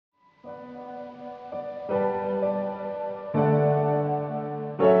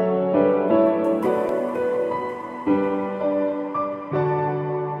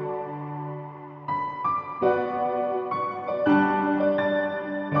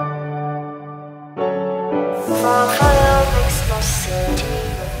Good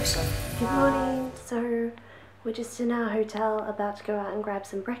morning. So we're just in our hotel about to go out and grab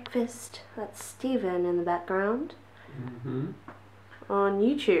some breakfast. That's Stephen in the background. On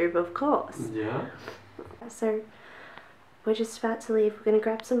YouTube, of course. Yeah. So we're just about to leave. We're going to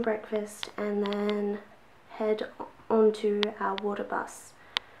grab some breakfast and then head onto our water bus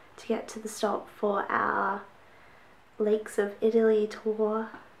to get to the stop for our Lakes of Italy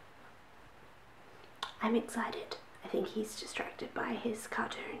tour. I'm excited. I think he's distracted by his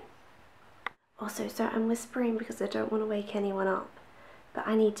cartoon. Also, so I'm whispering because I don't want to wake anyone up, but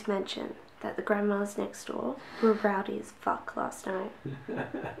I need to mention that the grandmas next door were rowdy as fuck last night.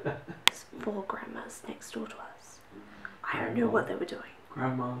 There's 4 grandmas next door to us. I don't know what they were doing.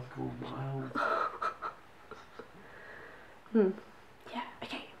 Grandma's gone wild. Yeah,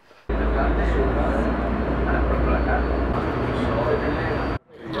 okay.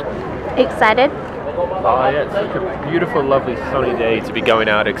 Excited? Oh yeah, it's such a beautiful, lovely, sunny day to be going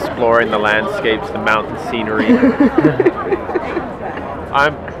out exploring the landscapes, the mountain scenery.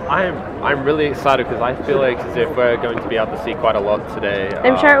 I'm really excited because I feel like as if we're going to be able to see quite a lot today.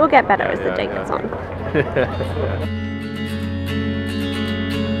 I'm sure it will get better as the day goes on.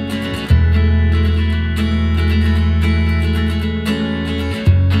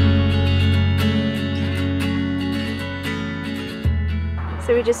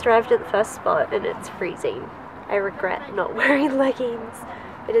 So we just arrived at the first spot and it's freezing. I regret not wearing leggings.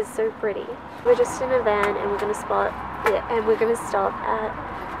 It is so pretty. We're just in a van and we're going to stop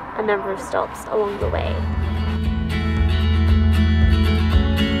at a number of stops along the way.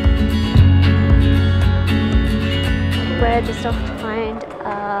 We're just off to find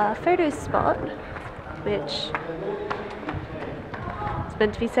a photo spot, which is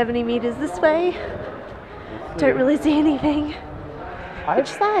meant to be 70 meters this way. Don't really see anything. Which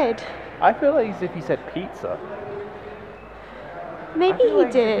side? I feel like as if he said pizza. Maybe he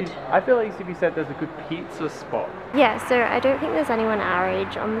did. I feel like as if he said there's a good pizza spot. Yeah, so I don't think there's anyone our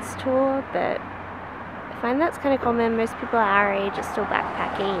age on this tour, but I find that's kind of common. Most people our age are still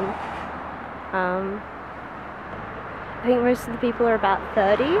backpacking. I think most of the people are about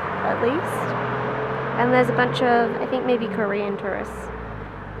 30 at least. And there's a bunch of, I think maybe Korean tourists.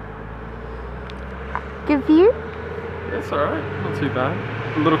 Good view? That's alright, not too bad.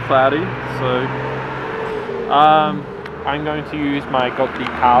 A little cloudy, so I'm going to use my godly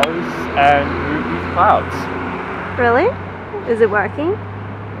powers and move these clouds. Really? Is it working?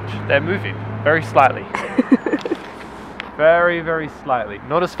 They're moving, very slightly. Very, very slightly.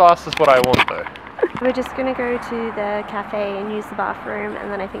 Not as fast as what I want though. We're just going to go to the cafe and use the bathroom,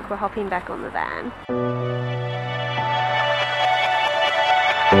 and then I think we're hopping back on the van.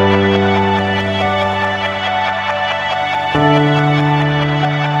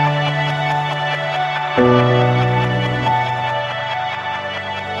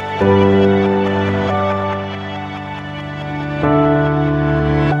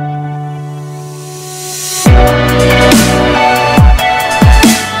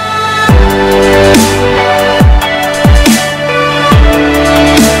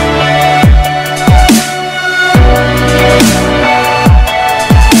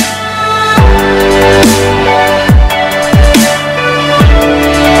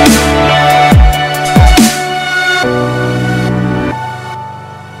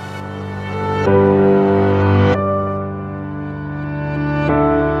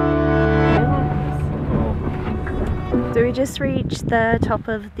 So we just reached the top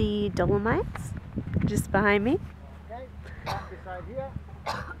of the Dolomites, just behind me.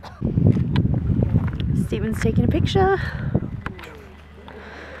 Stephen's taking a picture.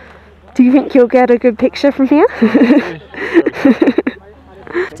 Do you think you'll get a good picture from here?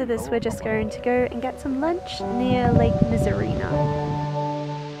 After this, we're just going to go and get some lunch near Lake Misurina.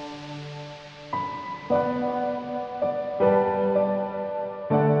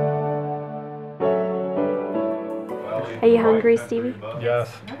 Are you hungry, Stevie?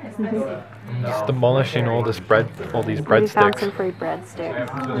 Yes. Just demolishing all this bread, all these We breadsticks. found some free breadsticks.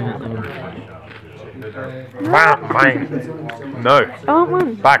 Mine. No. I want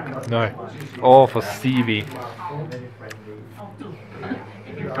one. Back. No. All for Stevie.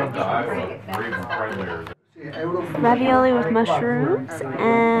 Ravioli with mushrooms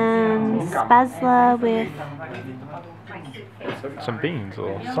and spazla with Some beans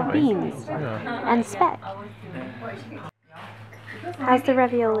or something. beans Yeah. and speck. How's the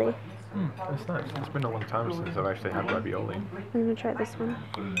ravioli? That's nice. It's been a long time since I've actually had ravioli. I'm gonna try this one.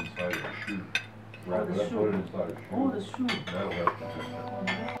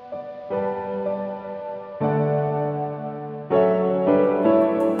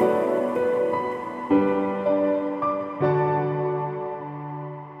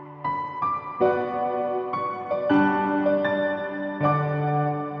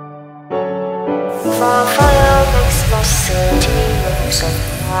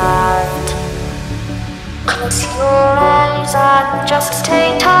 and just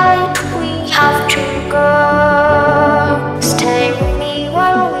stay tight. We have to go. Stay with me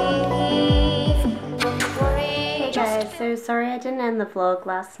while we leave. Don't worry. Hey guys, so sorry I didn't end the vlog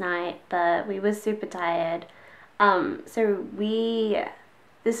last night, but we were super tired.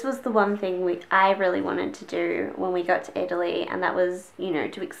 This was the one thing I really wanted to do when we got to Italy, and that was, you know,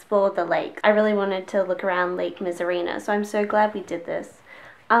 to explore the lake. I really wanted to look around Lake Misurina, so I'm so glad we did this.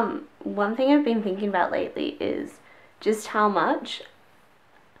 One thing I've been thinking about lately is just how much...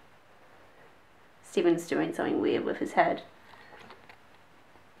 Steven's doing something weird with his head.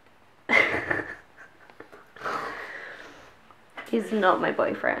 He's not my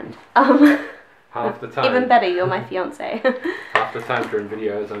boyfriend. Half the time. Even better, you're my fiance. Half the time during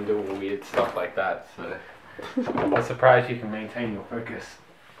videos I'm doing weird stuff like that, so I'm surprised you can maintain your focus.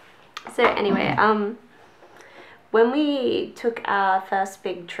 So anyway, when we took our first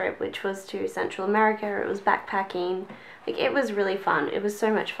big trip, which was to Central America, it was backpacking. Like, it was really fun. It was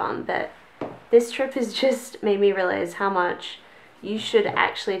so much fun, but this trip has just made me realize how much you should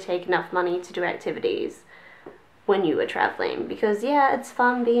actually take enough money to do activities when you were traveling, because yeah, it's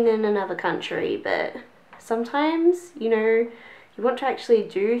fun being in another country, but sometimes, you know, you want to actually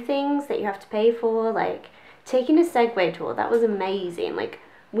do things that you have to pay for, like taking a Segway tour. That was amazing. Like,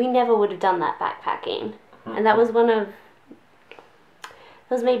 we never would have done that backpacking, and that was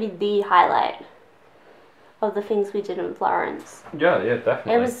maybe the highlight of the things we did in Florence. Yeah,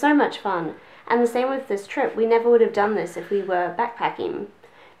 definitely. It was so much fun. And the same with this trip. We never would have done this if we were backpacking,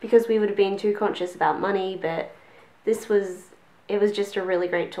 because we would have been too conscious about money, but it was just a really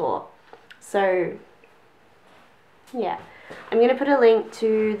great tour. So yeah, I'm going to put a link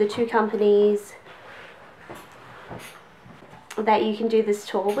to the 2 companies that you can do this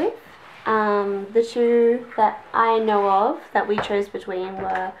tour with. The 2 that I know of that we chose between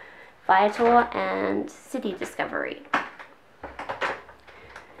were Viator and City Discovery.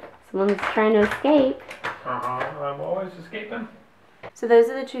 Someone's trying to escape. I'm always escaping. So those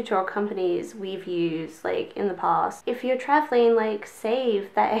are the 2 tour companies we've used, like, in the past. If you're traveling, like,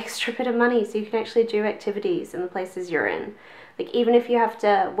 save that extra bit of money so you can actually do activities in the places you're in. Like, even if you have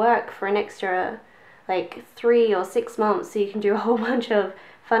to work for an extra, like, 3 or 6 months so you can do a whole bunch of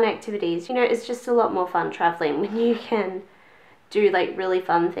fun activities. You know, it's just a lot more fun traveling when you can do, like, really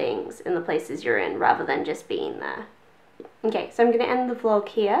fun things in the places you're in rather than just being there. Okay, so I'm going to end the vlog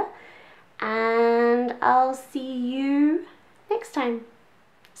here, and I'll see you next time.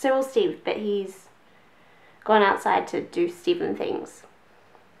 So will Steve, but he's gone outside to do Steven things.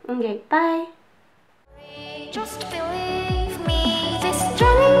 Okay, bye. Just believe.